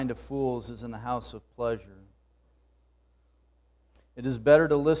of fools is in the house of pleasure. It is better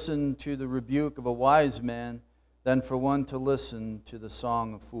to listen to the rebuke of a wise man than for one to listen to the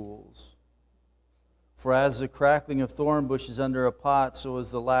song of fools. For as the crackling of thorn bushes under a pot, so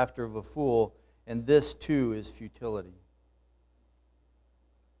is the laughter of a fool, and this too is futility.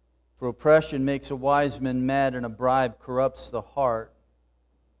 For oppression makes a wise man mad, and a bribe corrupts the heart.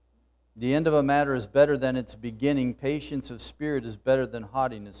 The end of a matter is better than its beginning. Patience of spirit is better than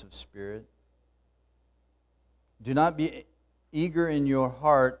haughtiness of spirit. Do not be eager in your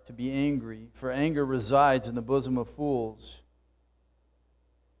heart to be angry, for anger resides in the bosom of fools.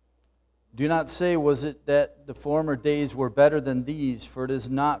 Do not say, was it that the former days were better than these? For it is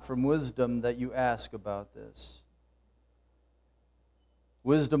not from wisdom that you ask about this.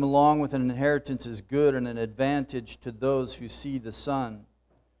 Wisdom along with an inheritance is good and an advantage to those who see the sun.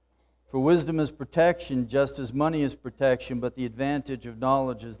 For wisdom is protection, just as money is protection, but the advantage of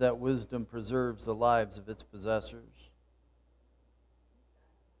knowledge is that wisdom preserves the lives of its possessors.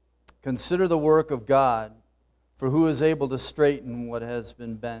 Consider the work of God, for who is able to straighten what has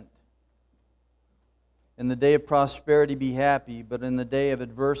been bent? In the day of prosperity be happy, but in the day of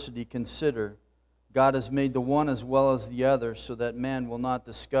adversity consider, God has made the one as well as the other, so that man will not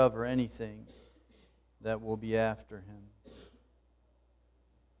discover anything that will be after him.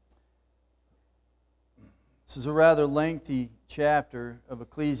 This is a rather lengthy chapter of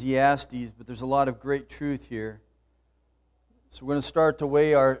Ecclesiastes, but there's a lot of great truth here. So we're going to start to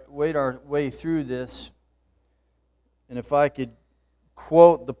wade our way through this. And if I could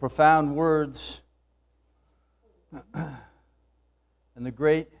quote the profound words and the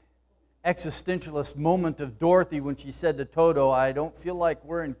great existentialist moment of Dorothy when she said to Toto, I don't feel like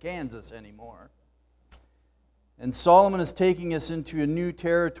we're in Kansas anymore. And Solomon is taking us into a new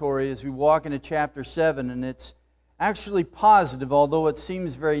territory as we walk into chapter 7, and it's actually positive, although it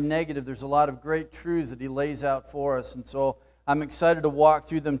seems very negative. There's a lot of great truths that he lays out for us, and so I'm excited to walk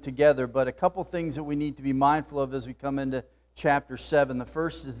through them together. But a couple things that we need to be mindful of as we come into chapter 7. The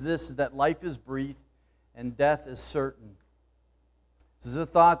first is this, is that life is brief and death is certain. This is a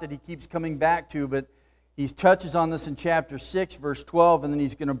thought that he keeps coming back to, but he touches on this in chapter 6, verse 12, and then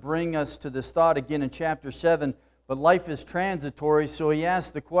he's going to bring us to this thought again in chapter 7. But life is transitory, so he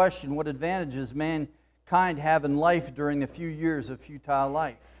asks the question, what advantages mankind have in life during the few years of futile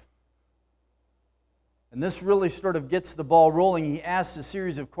life? And this really sort of gets the ball rolling. He asks a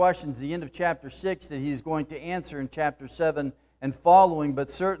series of questions at the end of chapter 6 that he's going to answer in chapter 7 and following, but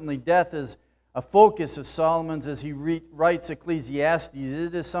certainly death is a focus of Solomon's as he writes Ecclesiastes.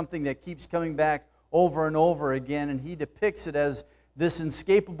 It is something that keeps coming back over and over again, and he depicts it as this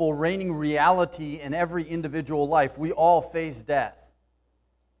inescapable reigning reality in every individual life. We all face death.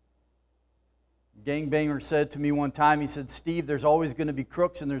 A gangbanger said to me one time, he said, Steve, there's always going to be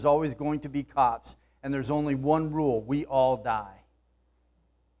crooks and there's always going to be cops, and there's only one rule, we all die.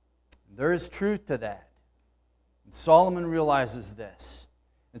 There is truth to that. And Solomon realizes this.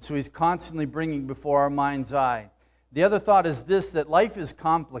 And so he's constantly bringing before our mind's eye. The other thought is this, that life is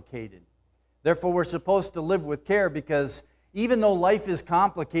complicated. Therefore, we're supposed to live with care, because even though life is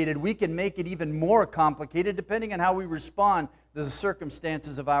complicated, we can make it even more complicated depending on how we respond to the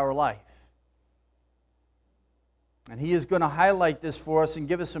circumstances of our life. And he is going to highlight this for us and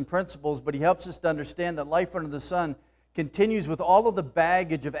give us some principles, but he helps us to understand that life under the sun continues with all of the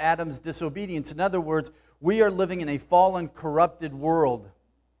baggage of Adam's disobedience. In other words, we are living in a fallen, corrupted world.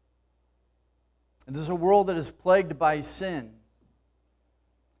 And this is a world that is plagued by sin.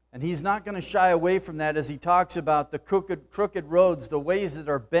 And he's not going to shy away from that as he talks about the crooked roads, the ways that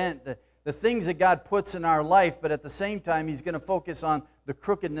are bent, the things that God puts in our life, but at the same time he's going to focus on the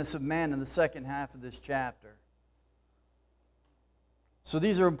crookedness of man in the second half of this chapter. So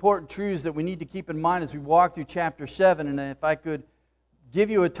these are important truths that we need to keep in mind as we walk through chapter 7. And if I could give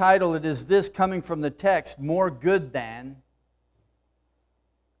you a title, it is this, coming from the text, More Good Than.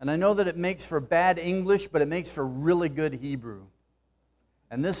 And I know that it makes for bad English, but it makes for really good Hebrew.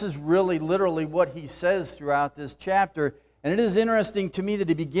 And this is really literally what he says throughout this chapter. And it is interesting to me that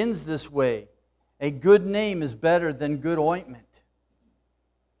he begins this way. A good name is better than good ointment.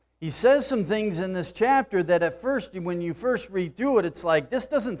 He says some things in this chapter that at first, when you first read through it, it's like, this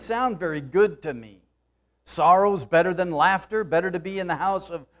doesn't sound very good to me. Sorrow's better than laughter, better to be in the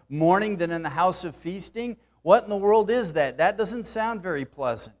house of mourning than in the house of feasting. What in the world is that? That doesn't sound very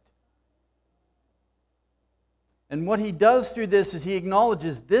pleasant. And what he does through this is he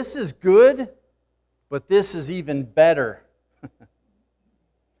acknowledges this is good, but this is even better.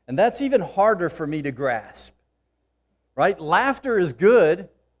 And that's even harder for me to grasp. Right? Laughter is good,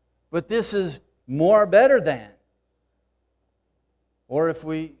 but this is more better than. Or if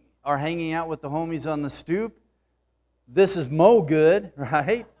we are hanging out with the homies on the stoop, this is mo good,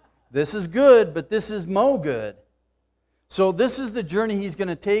 right? This is good, but this is mo good. So this is the journey he's going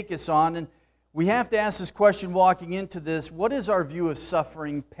to take us on, and we have to ask this question walking into this: what is our view of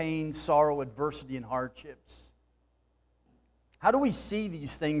suffering, pain, sorrow, adversity, and hardships? How do we see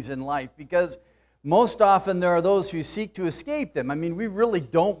these things in life? Because most often there are those who seek to escape them. I mean, we really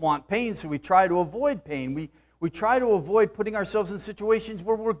don't want pain, so we try to avoid pain. We try to avoid putting ourselves in situations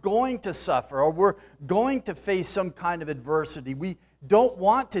where we're going to suffer or we're going to face some kind of adversity. We don't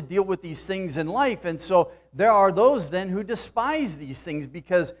want to deal with these things in life. And so there are those then who despise these things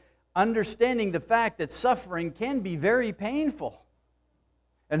because understanding the fact that suffering can be very painful.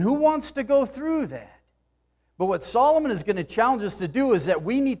 And who wants to go through that? But what Solomon is going to challenge us to do is that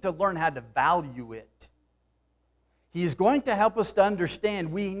we need to learn how to value it. He is going to help us to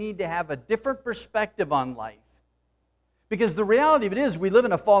understand we need to have a different perspective on life. Because the reality of it is we live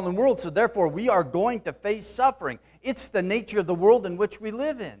in a fallen world, so therefore we are going to face suffering. It's the nature of the world in which we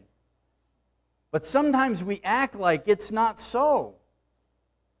live in. But sometimes we act like it's not so.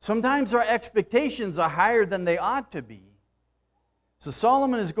 Sometimes our expectations are higher than they ought to be. So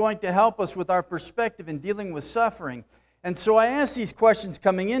Solomon is going to help us with our perspective in dealing with suffering. And so I ask these questions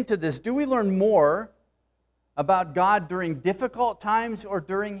coming into this. Do we learn more about God during difficult times or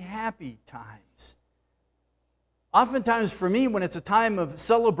during happy times? Oftentimes for me, when it's a time of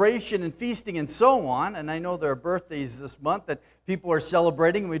celebration and feasting and so on, and I know there are birthdays this month that people are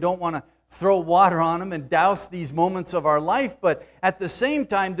celebrating, and we don't want to throw water on them and douse these moments of our life, but at the same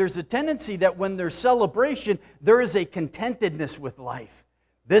time, there's a tendency that when there's celebration, there is a contentedness with life.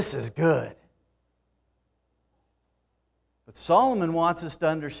 This is good. But Solomon wants us to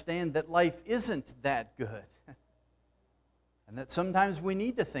understand that life isn't that good, and that sometimes we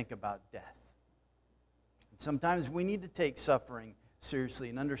need to think about death. Sometimes we need to take suffering seriously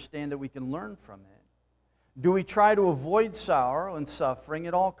and understand that we can learn from it. Do we try to avoid sorrow and suffering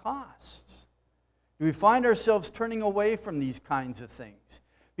at all costs? Do we find ourselves turning away from these kinds of things?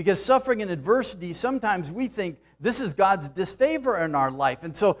 Because suffering and adversity, sometimes we think this is God's disfavor in our life.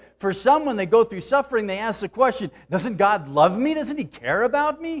 And so for some, when they go through suffering, they ask the question, doesn't God love me? Doesn't He care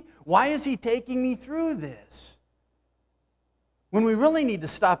about me? Why is He taking me through this? When we really need to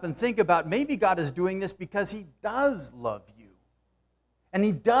stop and think about maybe God is doing this because He does love you. And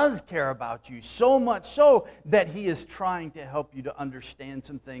He does care about you, so much so that He is trying to help you to understand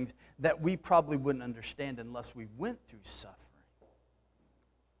some things that we probably wouldn't understand unless we went through suffering.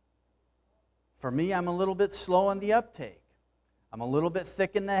 For me, I'm a little bit slow on the uptake. I'm a little bit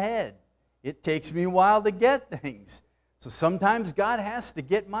thick in the head. It takes me a while to get things. So sometimes God has to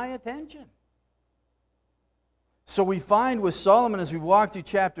get my attention. So we find with Solomon as we walk through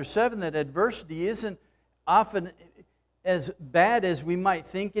chapter 7 that adversity isn't often as bad as we might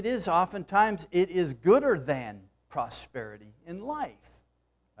think it is. Oftentimes it is gooder than prosperity in life.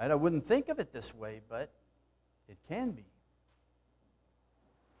 Right? I wouldn't think of it this way, but it can be.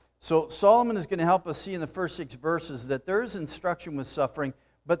 So Solomon is going to help us see in the first 6 verses that there is instruction with suffering,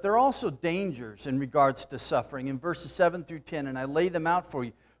 but there are also dangers in regards to suffering in verses 7 through 10, and I lay them out for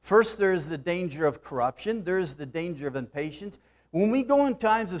you. First, there is the danger of corruption. There is the danger of impatience. When we go in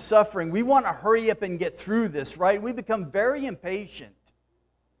times of suffering, we want to hurry up and get through this, right? We become very impatient.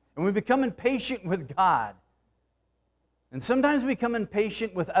 And we become impatient with God. And sometimes we become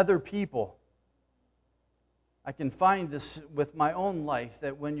impatient with other people. I can find this with my own life,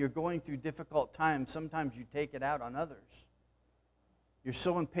 that when you're going through difficult times, sometimes you take it out on others. You're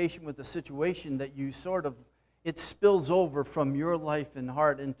so impatient with the situation that you it spills over from your life and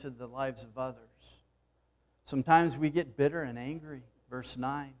heart into the lives of others. Sometimes we get bitter and angry, verse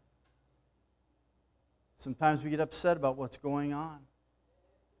 9. Sometimes we get upset about what's going on.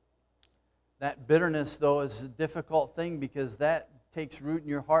 That bitterness, though, is a difficult thing because that takes root in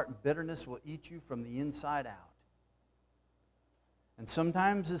your heart, and bitterness will eat you from the inside out. And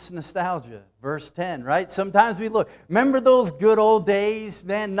sometimes it's nostalgia, verse 10, right? Sometimes we look, remember those good old days?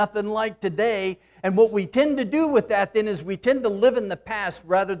 Man, nothing like today. And what we tend to do with that then is we tend to live in the past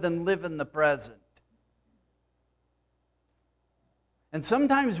rather than live in the present. And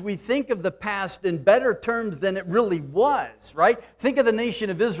sometimes we think of the past in better terms than it really was, right? Think of the nation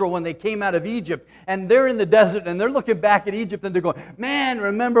of Israel when they came out of Egypt, and they're in the desert, and they're looking back at Egypt, and they're going, man,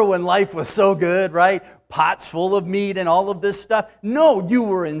 remember when life was so good, right? Pots full of meat and all of this stuff. No, you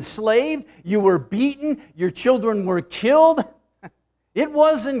were enslaved, you were beaten, your children were killed. It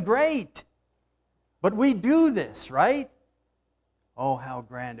wasn't great. But we do this, right? Oh, how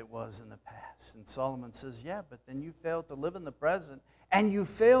grand it was in the past. And Solomon says, yeah, but then you failed to live in the present, and you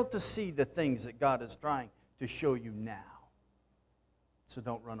failed to see the things that God is trying to show you now. so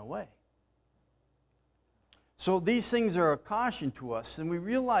don't run away. So these things are a caution to us, and we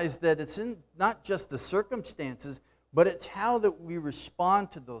realize that it's not just the circumstances, but it's how that we respond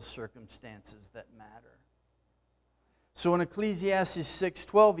to those circumstances that matter. So in Ecclesiastes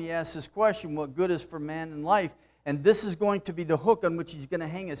 6:12, he asks this question, what good is for man in life? And this is going to be the hook on which he's going to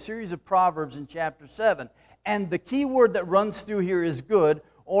hang a series of proverbs in chapter 7. And the key word that runs through here is good,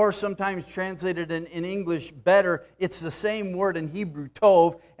 or sometimes translated in English better, it's the same word in Hebrew,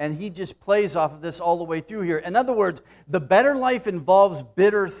 tov, and he just plays off of this all the way through here. In other words, the better life involves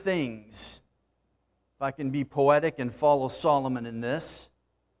bitter things. If I can be poetic and follow Solomon in this.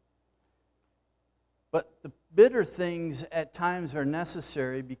 But the bitter things at times are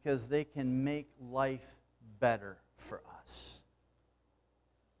necessary because they can make life better for us.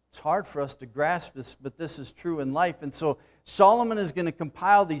 It's hard for us to grasp this, but this is true in life. And so Solomon is going to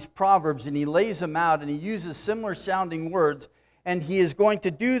compile these proverbs, and he lays them out, and he uses similar sounding words, and he is going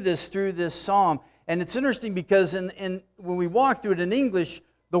to do this through this psalm. And it's interesting because when we walk through it in English,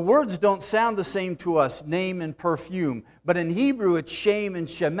 the words don't sound the same to us, name and perfume. But in Hebrew, it's shame and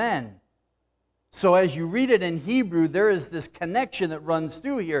shemen. So as you read it in Hebrew, there is this connection that runs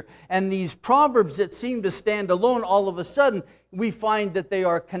through here. And these proverbs that seem to stand alone, all of a sudden, we find that they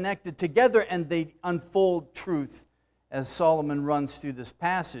are connected together and they unfold truth as Solomon runs through this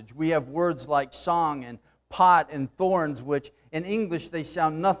passage. We have words like song and pot and thorns, which in English they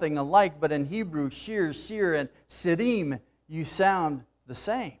sound nothing alike, but in Hebrew, shir, seer, and sirim, you sound the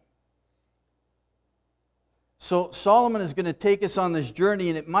same. So Solomon is going to take us on this journey,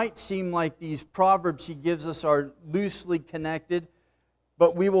 and it might seem like these proverbs he gives us are loosely connected,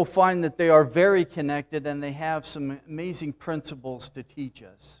 but we will find that they are very connected and they have some amazing principles to teach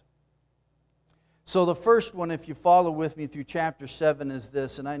us. So the first one, if you follow with me through chapter 7, is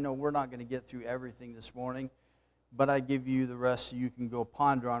this, and I know we're not going to get through everything this morning, but I give you the rest so you can go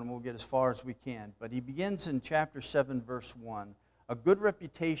ponder on, and we'll get as far as we can. But he begins in chapter 7, verse 1. A good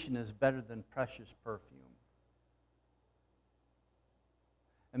reputation is better than precious perfume.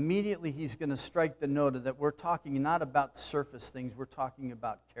 Immediately he's going to strike the note that we're talking not about surface things, we're talking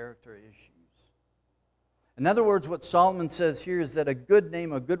about character issues. In other words, what Solomon says here is that a good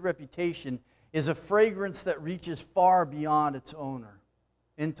name, a good reputation, is a fragrance that reaches far beyond its owner,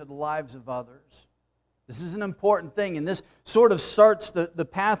 into the lives of others. This is an important thing, and this sort of starts the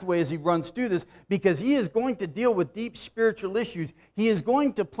pathway as he runs through this, because he is going to deal with deep spiritual issues. He is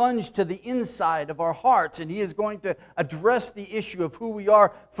going to plunge to the inside of our hearts, and he is going to address the issue of who we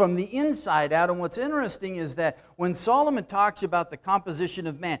are from the inside out. And what's interesting is that when Solomon talks about the composition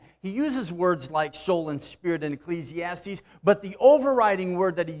of man, he uses words like soul and spirit in Ecclesiastes, but the overriding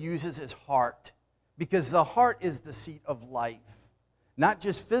word that he uses is heart, because the heart is the seat of life. Not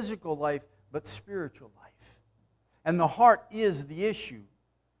just physical life, but spiritual life. And the heart is the issue.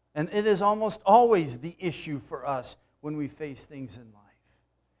 And it is almost always the issue for us when we face things in life.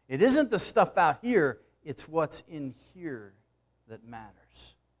 It isn't the stuff out here, it's what's in here that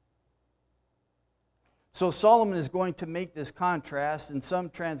matters. So Solomon is going to make this contrast, and some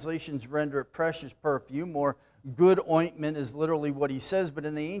translations render it precious perfume, or good ointment is literally what he says, but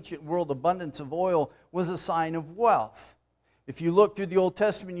in the ancient world, abundance of oil was a sign of wealth. If you look through the Old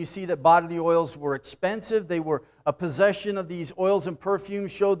Testament, you see that bodily oils were expensive. They were a possession of these oils and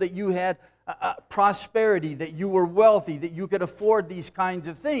perfumes, showed that you had prosperity, that you were wealthy, that you could afford these kinds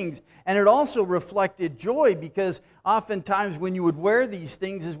of things. And it also reflected joy, because oftentimes when you would wear these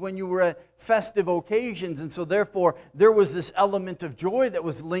things is when you were at festive occasions. And so therefore there was this element of joy that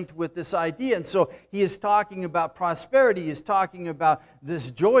was linked with this idea. And so he is talking about prosperity, he is talking about this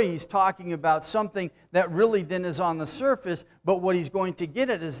joy, he's talking about something that really then is on the surface. But what he's going to get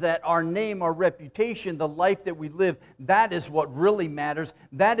at is that our name, our reputation, the life that we live, that is what really matters.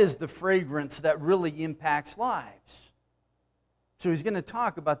 That is the fragrance that really impacts lives. So he's going to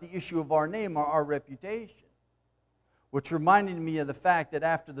talk about the issue of our name, our reputation. Which reminded me of the fact that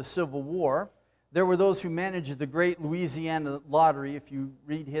after the Civil War, there were those who managed the great Louisiana lottery. If you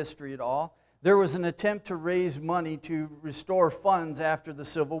read history at all, there was an attempt to raise money to restore funds after the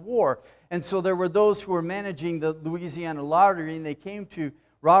Civil War. And so there were those who were managing the Louisiana lottery, and they came to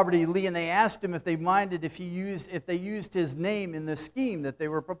Robert E. Lee and they asked him if they minded if they used his name in the scheme that they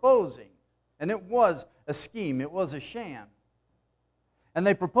were proposing. And it was a scheme, it was a sham. And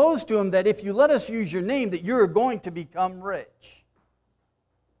they proposed to him that if you let us use your name, that you're going to become rich.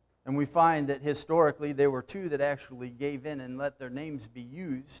 And we find that historically there were two that actually gave in and let their names be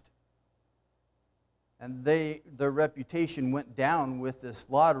used. And their reputation went down with this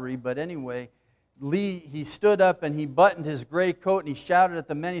lottery. But anyway, he stood up and he buttoned his gray coat and he shouted at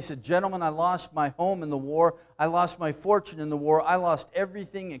the men. He said, "Gentlemen, I lost my home in the war. I lost my fortune in the war. I lost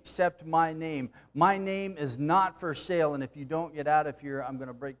everything except my name. My name is not for sale, and if you don't get out of here, I'm going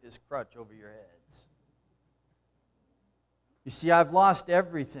to break this crutch over your heads." You see, I've lost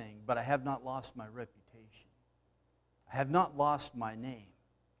everything, but I have not lost my reputation. I have not lost my name,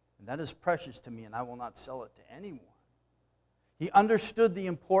 and that is precious to me, and I will not sell it to anyone. He understood the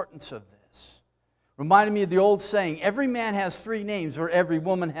importance of this. Reminded me of the old saying, every man has three names, or every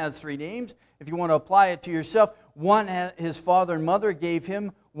woman has three names. If you want to apply it to yourself, one his father and mother gave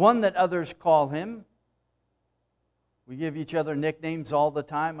him, one that others call him. We give each other nicknames all the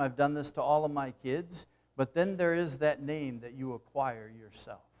time. I've done this to all of my kids. But then there is that name that you acquire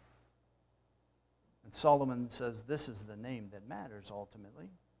yourself. And Solomon says this is the name that matters ultimately.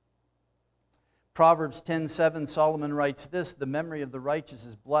 Proverbs 10:7, Solomon writes this, "The memory of the righteous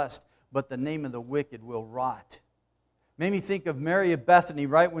is blessed, but the name of the wicked will rot." Made me think of Mary of Bethany,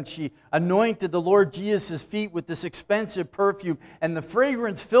 right? When she anointed the Lord Jesus' feet with this expensive perfume, and the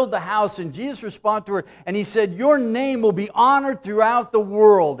fragrance filled the house, and Jesus responded to her, and he said, "Your name will be honored throughout the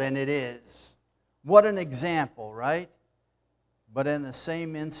world," and it is. What an example, right? But in the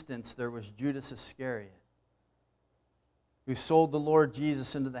same instance, there was Judas Iscariot, who sold the Lord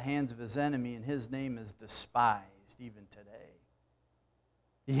Jesus into the hands of his enemy, and his name is despised even today.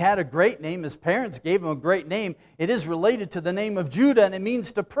 He had a great name. His parents gave him a great name. It is related to the name of Judah, and it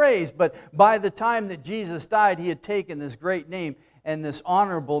means to praise. But by the time that Jesus died, he had taken this great name and this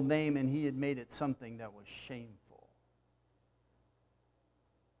honorable name, and he had made it something that was shameful.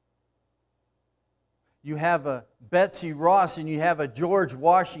 You have a Betsy Ross and you have a George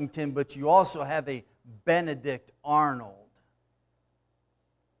Washington, but you also have a Benedict Arnold.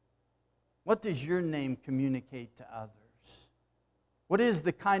 What does your name communicate to others? What is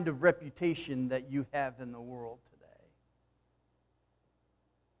the kind of reputation that you have in the world today?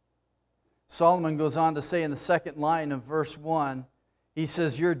 Solomon goes on to say in the second line of verse 1, he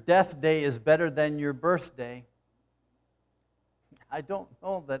says, "Your death day is better than your birthday." I don't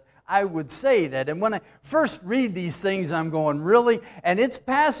know that I would say that. And when I first read these things, I'm going, really? And it's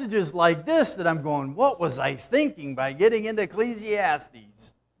passages like this that I'm going, what was I thinking by getting into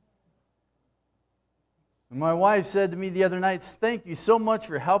Ecclesiastes? And my wife said to me the other night, "Thank you so much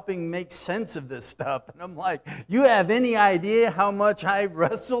for helping make sense of this stuff." And I'm like, you have any idea how much I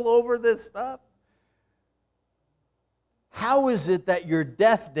wrestle over this stuff? How is it that your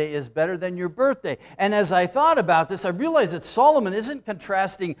death day is better than your birthday? And as I thought about this, I realized that Solomon isn't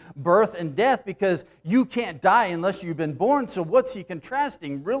contrasting birth and death because you can't die unless you've been born. So what's he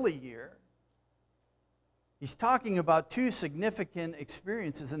contrasting really here? He's talking about two significant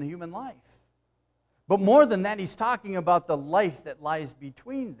experiences in the human life. But more than that, he's talking about the life that lies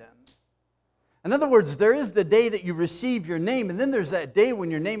between them. In other words, there is the day that you receive your name, and then there's that day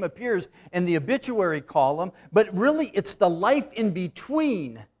when your name appears in the obituary column, but really it's the life in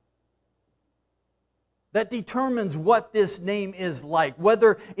between that determines what this name is like,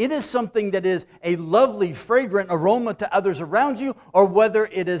 whether it is something that is a lovely, fragrant aroma to others around you, or whether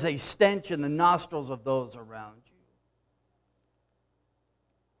it is a stench in the nostrils of those around you.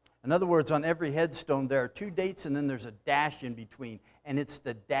 In other words, on every headstone there are two dates and then there's a dash in between. And it's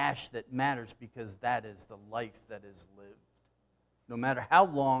the dash that matters because that is the life that is lived. No matter how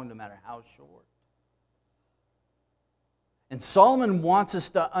long, no matter how short. And Solomon wants us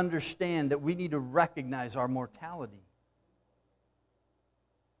to understand that we need to recognize our mortality.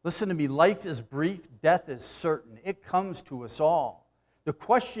 Listen to me, life is brief, death is certain. It comes to us all. The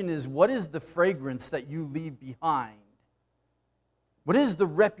question is, what is the fragrance that you leave behind? What is the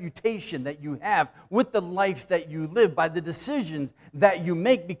reputation that you have with the life that you live by the decisions that you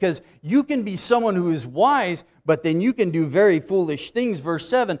make? Because you can be someone who is wise, but then you can do very foolish things. Verse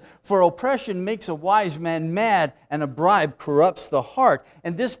 7, "For oppression makes a wise man mad, and a bribe corrupts the heart."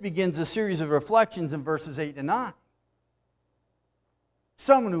 And this begins a series of reflections in verses 8 and 9.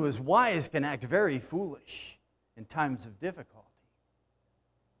 Someone who is wise can act very foolish in times of difficulty.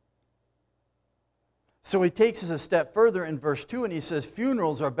 So he takes us a step further in verse 2 and he says,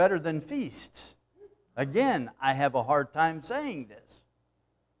 "Funerals are better than feasts." Again, I have a hard time saying this.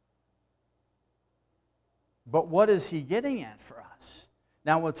 But what is he getting at for us?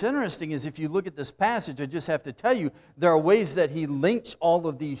 Now what's interesting is if you look at this passage, I just have to tell you, there are ways that he links all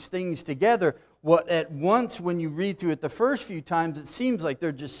of these things together. what at once, when you read through it the first few times, it seems like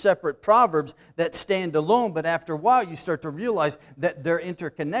they're just separate proverbs that stand alone, but after a while you start to realize that they're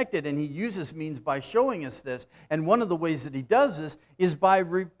interconnected, and he uses means by showing us this. And one of the ways that he does this is by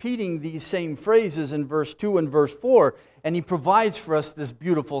repeating these same phrases in verse 2 and verse 4, and he provides for us this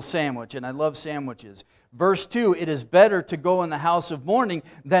beautiful sandwich, and I love sandwiches. Verse 2, it is better to go in the house of mourning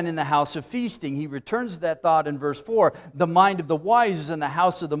than in the house of feasting. He returns to that thought in verse 4. The mind of the wise is in the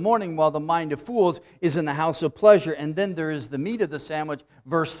house of the mourning, while the mind of fools is in the house of pleasure. And then there is the meat of the sandwich.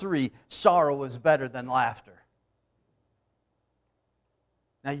 Verse 3, sorrow is better than laughter.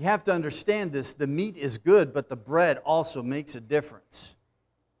 Now you have to understand this. The meat is good, but the bread also makes a difference.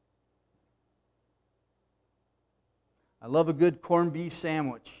 I love a good corned beef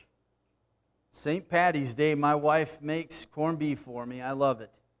sandwich. St. Patty's Day, my wife makes corned beef for me. I love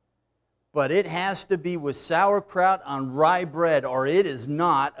it. But it has to be with sauerkraut on rye bread, or it is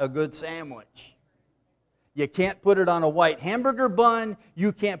not a good sandwich. You can't put it on a white hamburger bun.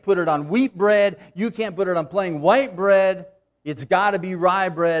 You can't put it on wheat bread. You can't put it on plain white bread. It's got to be rye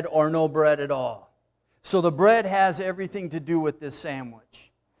bread or no bread at all. So the bread has everything to do with this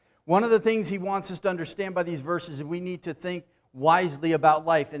sandwich. One of the things he wants us to understand by these verses is we need to think wisely about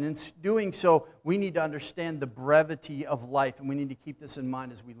life. And in doing so, we need to understand the brevity of life, and we need to keep this in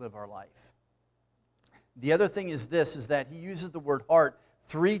mind as we live our life. The other thing is this, is that he uses the word heart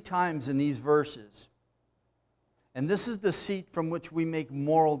 3 times in these verses. And this is the seat from which we make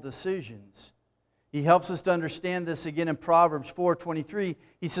moral decisions. He helps us to understand this again in Proverbs 4:23.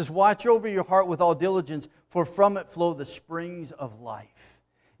 He says, watch over your heart with all diligence, for from it flow the springs of life.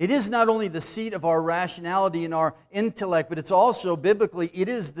 It is not only the seat of our rationality and our intellect, but it's also, biblically, it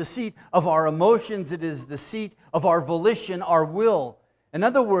is the seat of our emotions. It is the seat of our volition, our will. In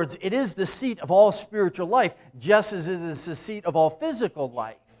other words, it is the seat of all spiritual life, just as it is the seat of all physical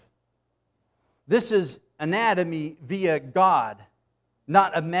life. This is anatomy via God,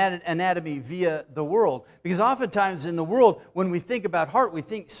 not anatomy via the world. Because oftentimes in the world, when we think about heart, we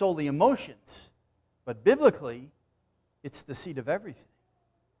think solely emotions. But biblically, it's the seat of everything.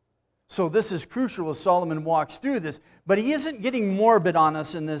 So this is crucial as Solomon walks through this. But he isn't getting morbid on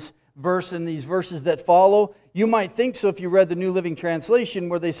us in this verse and these verses that follow. You might think so if you read the New Living Translation,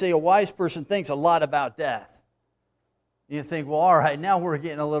 where they say a wise person thinks a lot about death. You think, well, all right, now we're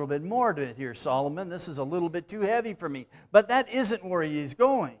getting a little bit more to it here, Solomon. This is a little bit too heavy for me. But that isn't where he's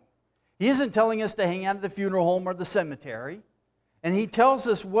going. He isn't telling us to hang out at the funeral home or the cemetery. And he tells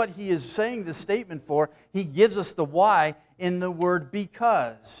us what he is saying this statement for. He gives us the why in the word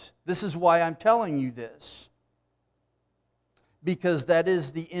because. This is why I'm telling you this. Because that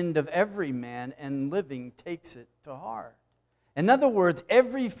is the end of every man, and living takes it to heart. In other words,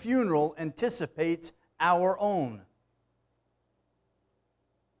 every funeral anticipates our own.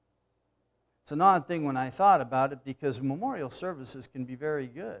 It's an odd thing when I thought about it, because memorial services can be very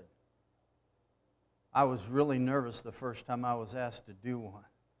good. I was really nervous the first time I was asked to do one.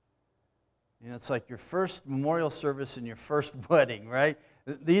 You know, it's like your first memorial service and your first wedding, right?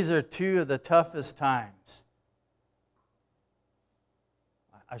 These are 2 of the toughest times.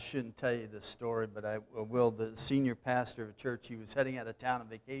 I shouldn't tell you this story, but I will. The senior pastor of a church, he was heading out of town on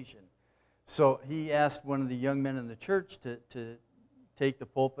vacation. So he asked one of the young men in the church to take the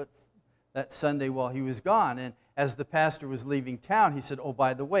pulpit that Sunday while he was gone. And as the pastor was leaving town, he said, oh,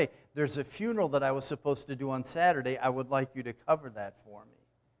 by the way, there's a funeral that I was supposed to do on Saturday. I would like you to cover that for me.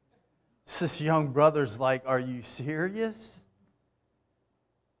 This young brother's like, are you serious?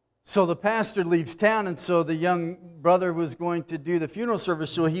 So the pastor leaves town, and so the young brother was going to do the funeral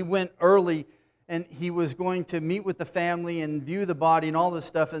service, so he went early, and he was going to meet with the family and view the body and all this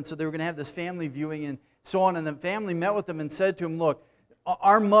stuff, and so they were going to have this family viewing and so on, and the family met with him and said to him, look,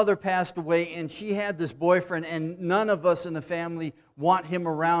 our mother passed away, and she had this boyfriend, and none of us in the family want him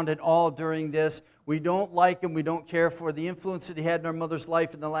around at all during this. We don't like him. We don't care for the influence that he had in our mother's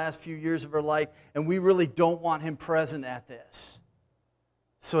life in the last few years of her life, and we really don't want him present at this.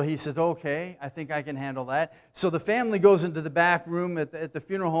 So he said, okay, I think I can handle that. So the family goes into the back room at the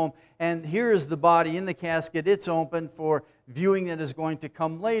funeral home, and here is the body in the casket. It's open for viewing that is going to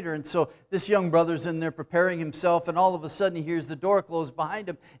come later. And so this young brother's in there preparing himself, and all of a sudden he hears the door close behind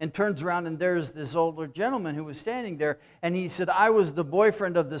him and turns around, and there's this older gentleman who was standing there. And he said, I was the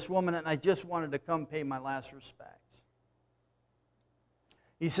boyfriend of this woman, and I just wanted to come pay my last respects.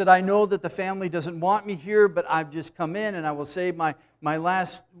 He said, I know that the family doesn't want me here, but I've just come in and I will say my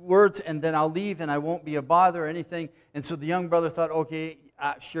last words and then I'll leave and I won't be a bother or anything. And so the young brother thought, okay,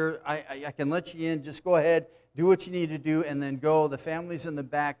 sure, I can let you in. Just go ahead, do what you need to do, and then go. The family's in the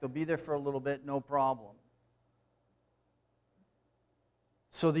back. They'll be there for a little bit, no problem.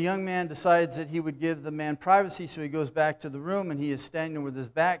 So the young man decides that he would give the man privacy, so he goes back to the room, and he is standing with his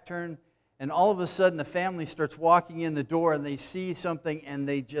back turned, and all of a sudden the family starts walking in the door, and they see something, and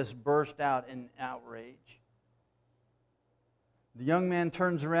they just burst out in outrage. The young man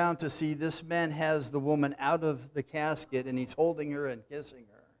turns around to see this man has the woman out of the casket, and he's holding her and kissing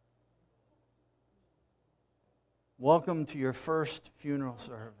her. Welcome to your first funeral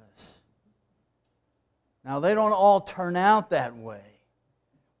service. Now, they don't all turn out that way.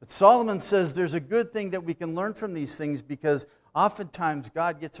 But Solomon says there's a good thing that we can learn from these things, because oftentimes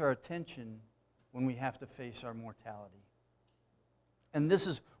God gets our attention when we have to face our mortality. And this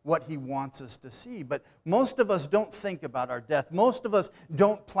is what He wants us to see. But most of us don't think about our death. Most of us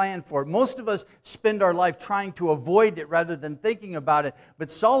don't plan for it. Most of us spend our life trying to avoid it rather than thinking about it. But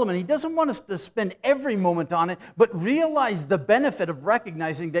Solomon, he doesn't want us to spend every moment on it, but realize the benefit of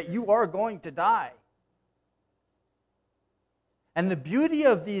recognizing that you are going to die. And the beauty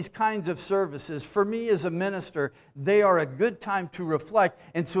of these kinds of services, for me as a minister, they are a good time to reflect.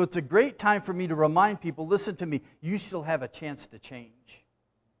 And so it's a great time for me to remind people, listen to me, you still have a chance to change.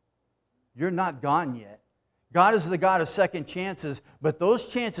 You're not gone yet. God is the God of second chances, but those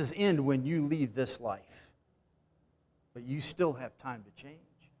chances end when you leave this life. But you still have time to change.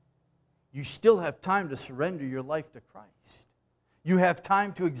 You still have time to surrender your life to Christ. You have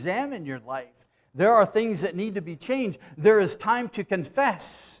time to examine your life. There are things that need to be changed. There is time to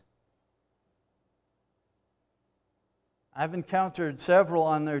confess. I've encountered several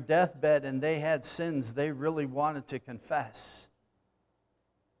on their deathbed, and they had sins they really wanted to confess.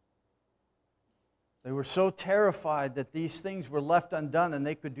 They were so terrified that these things were left undone and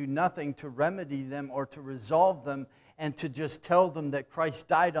they could do nothing to remedy them or to resolve them, and to just tell them that Christ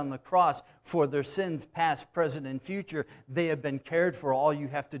died on the cross for their sins, past, present, and future. They have been cared for. All you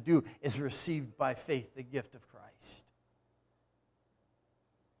have to do is receive by faith the gift of Christ.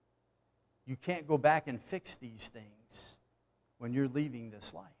 You can't go back and fix these things when you're leaving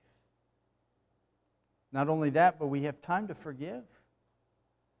this life. Not only that, but we have time to forgive.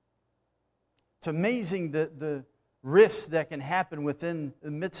 It's amazing the rifts that can happen within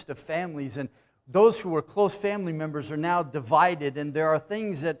the midst of families, and those who were close family members are now divided, and there are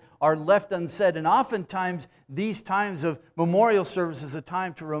things that are left unsaid. And oftentimes, these times of memorial service is a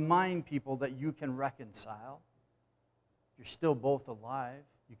time to remind people that you can reconcile. If you're still both alive,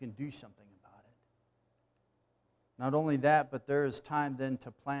 you can do something about it. Not only that, but there is time then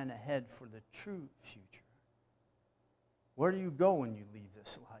to plan ahead for the true future. Where do you go when you leave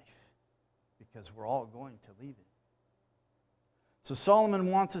this life? Because we're all going to leave it. So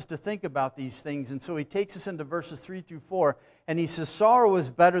Solomon wants us to think about these things, and so he takes us into verses 3 through 4, and he says, sorrow is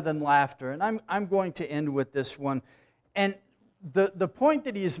better than laughter. And I'm going to end with this one. And the point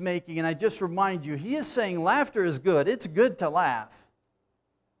that he is making, and I just remind you, he is saying laughter is good. It's good to laugh.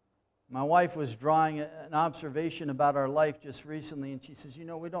 My wife was drawing an observation about our life just recently, and she says,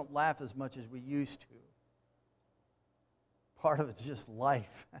 we don't laugh as much as we used to. Part of it's just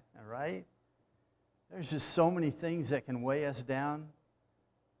life, right? There's just so many things that can weigh us down.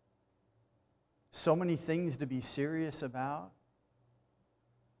 So many things to be serious about.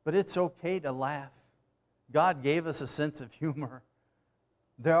 But it's okay to laugh. God gave us a sense of humor.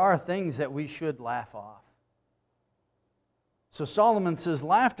 There are things that we should laugh off. So Solomon says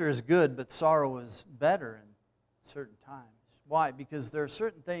laughter is good, but sorrow is better in certain times. Why? Because there are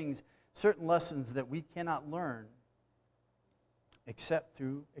certain things, certain lessons that we cannot learn except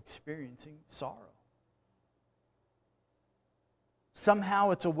through experiencing sorrow.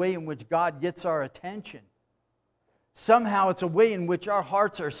 Somehow it's a way in which God gets our attention. Somehow it's a way in which our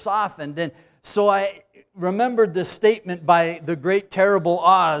hearts are softened. And so I remembered this statement by the great terrible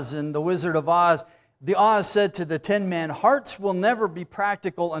Oz in The Wizard of Oz. The Oz said to the Tin Man, hearts will never be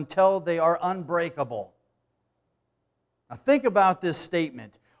practical until they are unbreakable. Now think about this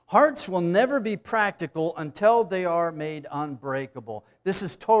statement. Hearts will never be practical until they are made unbreakable. This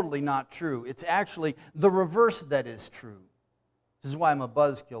is totally not true. It's actually the reverse that is true. This is why I'm a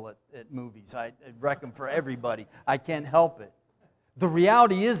buzzkill at movies. I wreck them for everybody. I can't help it. The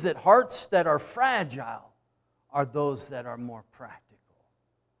reality is that hearts that are fragile are those that are more practical.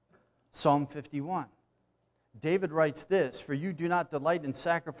 Psalm 51. David writes this, for you do not delight in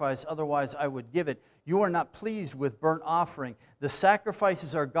sacrifice, otherwise I would give it. You are not pleased with burnt offering. The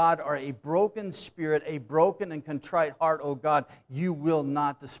sacrifices of God are a broken spirit, a broken and contrite heart, O God, you will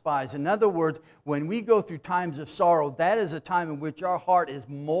not despise. In other words, when we go through times of sorrow, that is a time in which our heart is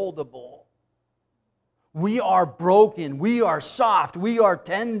moldable. We are broken, we are soft, we are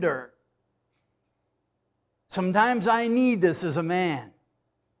tender. Sometimes I need this as a man.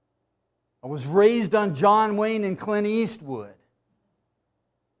 I was raised on John Wayne and Clint Eastwood.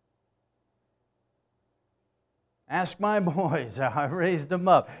 Ask my boys how I raised them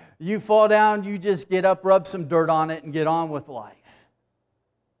up. You fall down, you just get up, rub some dirt on it, and get on with life.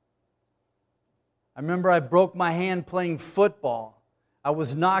 I remember I broke my hand playing football. I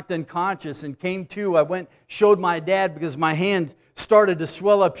was knocked unconscious and came to. I went, showed my dad because my hand started to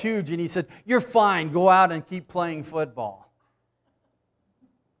swell up huge, and he said, "You're fine, go out and keep playing football."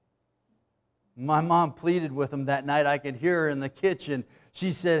 My mom pleaded with him that night. I could hear her in the kitchen.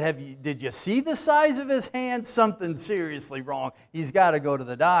 She said, did you see the size of his hand? Something's seriously wrong. He's got to go to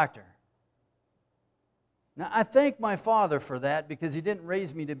the doctor. Now, I thank my father for that because he didn't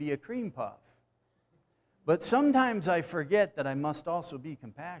raise me to be a cream puff. But sometimes I forget that I must also be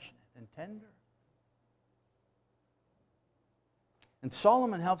compassionate and tender. And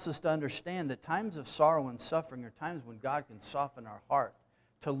Solomon helps us to understand that times of sorrow and suffering are times when God can soften our heart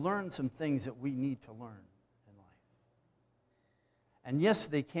to learn some things that we need to learn in life. And yes,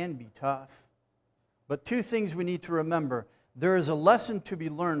 they can be tough. But two things we need to remember. There is a lesson to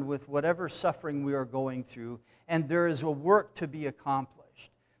be learned with whatever suffering we are going through, and there is a work to be accomplished.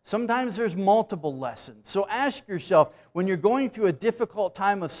 Sometimes there's multiple lessons. So ask yourself, when you're going through a difficult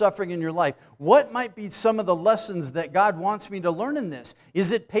time of suffering in your life, what might be some of the lessons that God wants me to learn in this?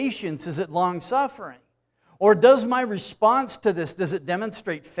 Is it patience? Is it long-suffering? Or does my response to this, does it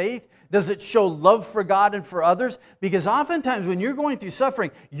demonstrate faith? Does it show love for God and for others? Because oftentimes when you're going through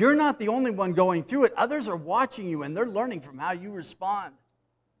suffering, you're not the only one going through it. Others are watching you and they're learning from how you respond.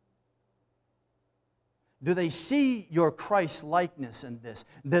 Do they see your Christ-likeness in this?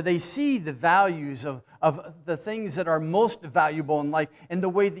 Do they see the values of the things that are most valuable in life and the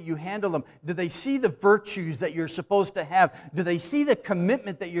way that you handle them? Do they see the virtues that you're supposed to have? Do they see the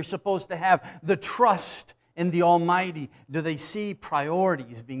commitment that you're supposed to have? The trust in the Almighty? Do they see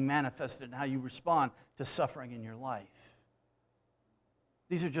priorities being manifested in how you respond to suffering in your life?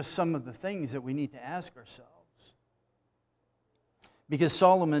 These are just some of the things that we need to ask ourselves. Because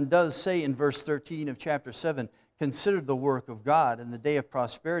Solomon does say in verse 13 of chapter 7, "Consider the work of God. In the day of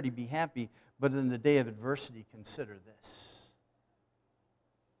prosperity be happy, but in the day of adversity consider this."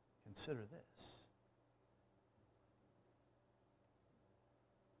 Consider this.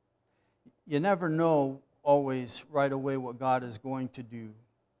 You never know always right away what God is going to do.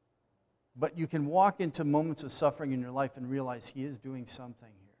 But you can walk into moments of suffering in your life and realize He is doing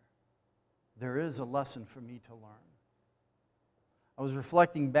something here. There is a lesson for me to learn. I was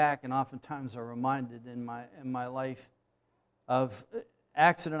reflecting back, and oftentimes I'm reminded in my life of an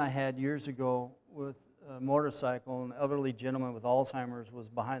accident I had years ago with a motorcycle. An elderly gentleman with Alzheimer's was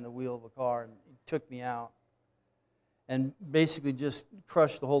behind the wheel of a car, and he took me out and basically just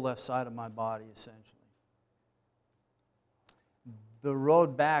crushed the whole left side of my body, essentially. The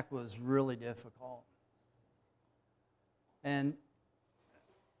road back was really difficult. And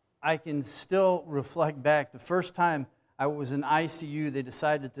I can still reflect back. The first time I was in ICU, they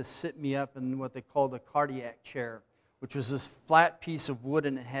decided to sit me up in what they called a cardiac chair, which was this flat piece of wood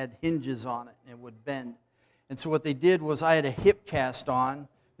and it had hinges on it and it would bend. And so what they did was I had a hip cast on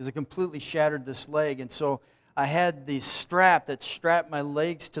because it completely shattered this leg. And so I had the strap that strapped my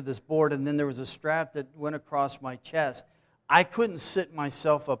legs to this board, and then there was a strap that went across my chest. I couldn't sit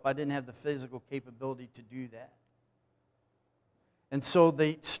myself up. I didn't have the physical capability to do that. And so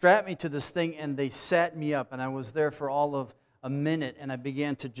they strapped me to this thing and they sat me up, and I was there for all of a minute, and I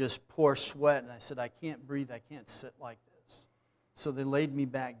began to just pour sweat, and I said, I can't breathe, I can't sit like this. So they laid me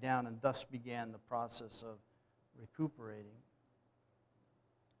back down, and thus began the process of recuperating.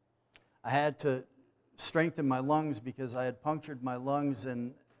 I had to strengthen my lungs because I had punctured my lungs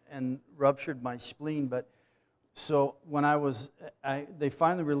and ruptured my spleen, but so when they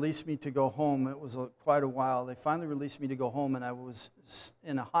finally released me to go home. It was quite a while. They finally released me to go home, and I was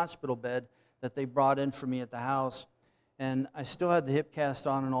in a hospital bed that they brought in for me at the house. And I still had the hip cast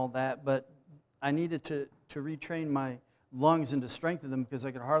on and all that, but I needed to retrain my lungs and to strengthen them because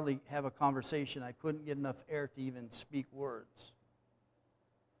I could hardly have a conversation. I couldn't get enough air to even speak words.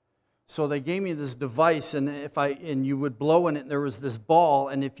 So they gave me this device, and you would blow in it, and there was this ball,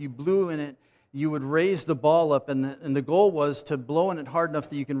 and if you blew in it, you would raise the ball up, and the goal was to blow in it hard enough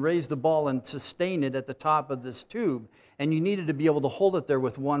that you can raise the ball and sustain it at the top of this tube. And you needed to be able to hold it there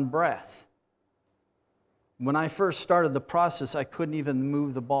with one breath. When I first started the process, I couldn't even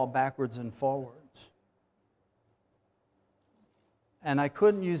move the ball backwards and forwards. And I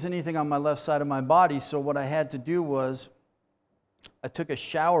couldn't use anything on my left side of my body, so what I had to do was I took a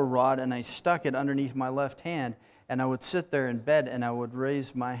shower rod and I stuck it underneath my left hand, and I would sit there in bed and I would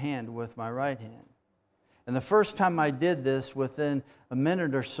raise my hand with my right hand. And the first time I did this, within a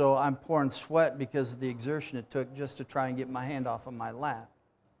minute or so, I'm pouring sweat because of the exertion it took just to try and get my hand off of my lap.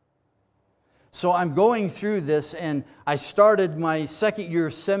 So I'm going through this, and I started my second year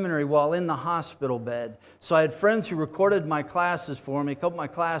of seminary while in the hospital bed. So I had friends who recorded my classes for me, a couple of my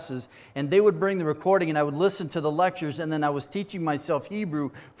classes, and they would bring the recording, and I would listen to the lectures, and then I was teaching myself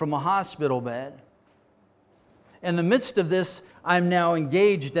Hebrew from a hospital bed. In the midst of this, I'm now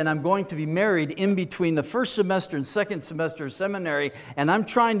engaged, and I'm going to be married in between the first semester and second semester of seminary, and I'm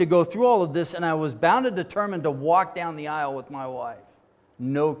trying to go through all of this, and I was bound and determined to walk down the aisle with my wife.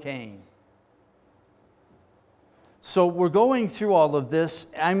 No cane. So we're going through all of this.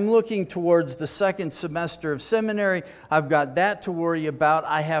 I'm looking towards the second semester of seminary. I've got that to worry about.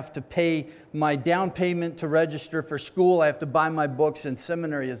 I have to pay my down payment to register for school. I have to buy my books, and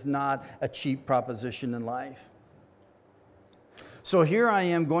seminary is not a cheap proposition in life. So here I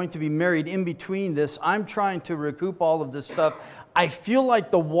am going to be married in between this. I'm trying to recoup all of this stuff. I feel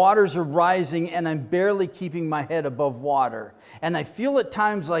like the waters are rising and I'm barely keeping my head above water. And I feel at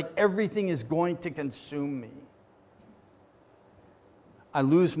times like everything is going to consume me. I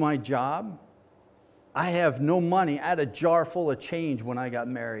lose my job. I have no money. I had a jar full of change when I got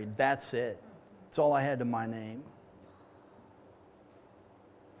married. That's it. That's all I had to my name.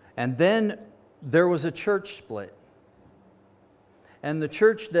 And then there was a church split. And the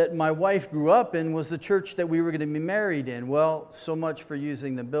church that my wife grew up in was the church that we were going to be married in. Well, so much for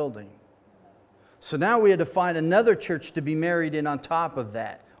using the building. So now we had to find another church to be married in on top of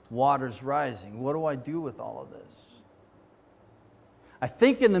that. Water's rising. What do I do with all of this? I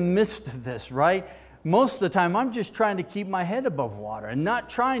think in the midst of this, right, most of the time I'm just trying to keep my head above water and not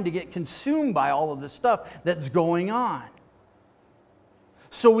trying to get consumed by all of the stuff that's going on.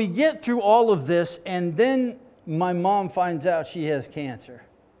 So we get through all of this, and then my mom finds out she has cancer.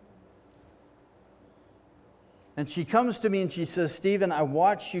 And she comes to me and she says, Stephen, I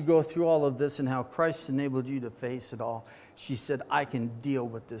watched you go through all of this and how Christ enabled you to face it all. She said, I can deal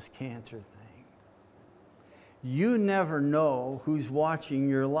with this cancer thing. You never know who's watching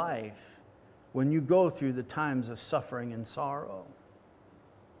your life when you go through the times of suffering and sorrow.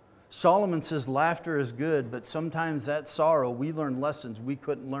 Solomon says laughter is good, but sometimes that sorrow, we learn lessons we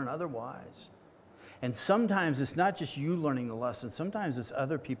couldn't learn otherwise. And sometimes it's not just you learning the lesson. Sometimes it's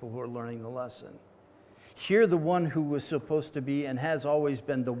other people who are learning the lesson. Here, the one who was supposed to be and has always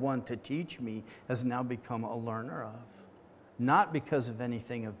been the one to teach me has now become a learner of. Not because of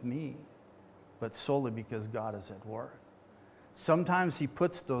anything of me, but solely because God is at work. Sometimes He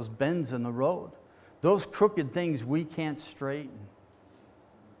puts those bends in the road, those crooked things we can't straighten.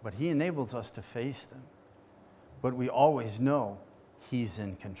 But He enables us to face them. But we always know He's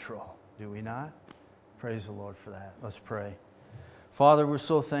in control. Do we not? Praise the Lord for that. Let's pray. Father, we're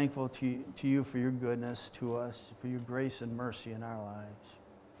so thankful to you for your goodness to us, for your grace and mercy in our lives.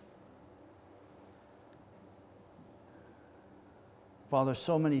 Father,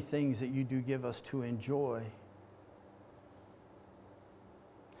 so many things that you do give us to enjoy.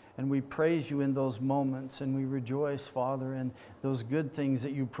 And we praise you in those moments, and we rejoice, Father, in those good things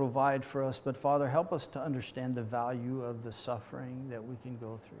that you provide for us. But Father, help us to understand the value of the suffering that we can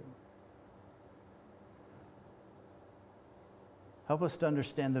go through. Help us to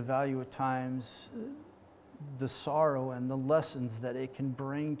understand the value at times, the sorrow and the lessons that it can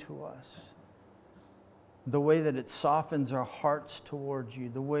bring to us. The way that it softens our hearts towards you,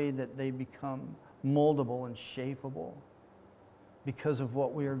 the way that they become moldable and shapeable because of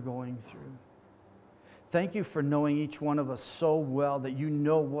what we are going through. Thank you for knowing each one of us so well that you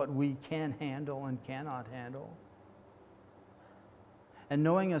know what we can handle and cannot handle. And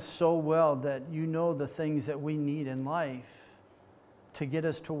knowing us so well that you know the things that we need in life to get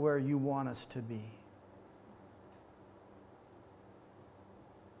us to where you want us to be.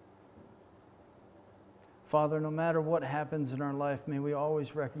 Father, no matter what happens in our life, may we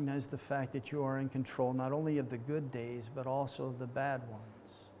always recognize the fact that you are in control, not only of the good days, but also of the bad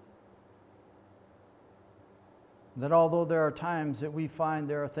ones. That although there are times that we find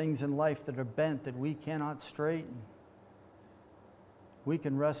there are things in life that are bent that we cannot straighten, we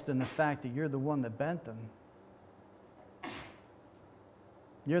can rest in the fact that you're the one that bent them.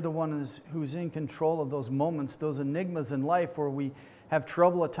 You're the one who's in control of those moments, those enigmas in life where we have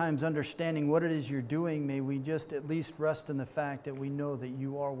trouble at times understanding what it is you're doing. May we just at least rest in the fact that we know that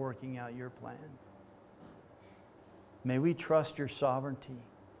you are working out your plan. May we trust your sovereignty.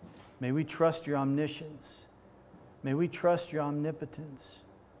 May we trust your omniscience. May we trust your omnipotence.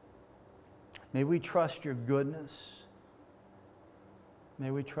 May we trust your goodness. May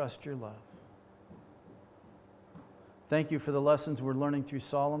we trust your love. Thank you for the lessons we're learning through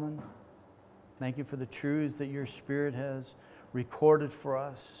Solomon. Thank you for the truths that your Spirit has recorded for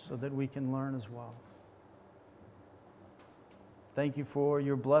us so that we can learn as well. Thank you for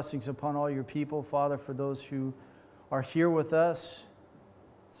your blessings upon all your people, Father, for those who are here with us,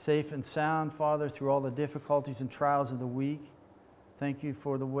 safe and sound, Father, through all the difficulties and trials of the week. Thank you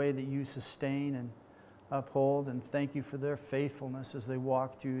for the way that you sustain and uphold, and thank you for their faithfulness as they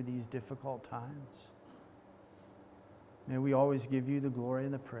walk through these difficult times. May we always give you the glory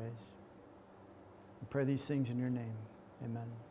and the praise. We pray these things in your name. Amen.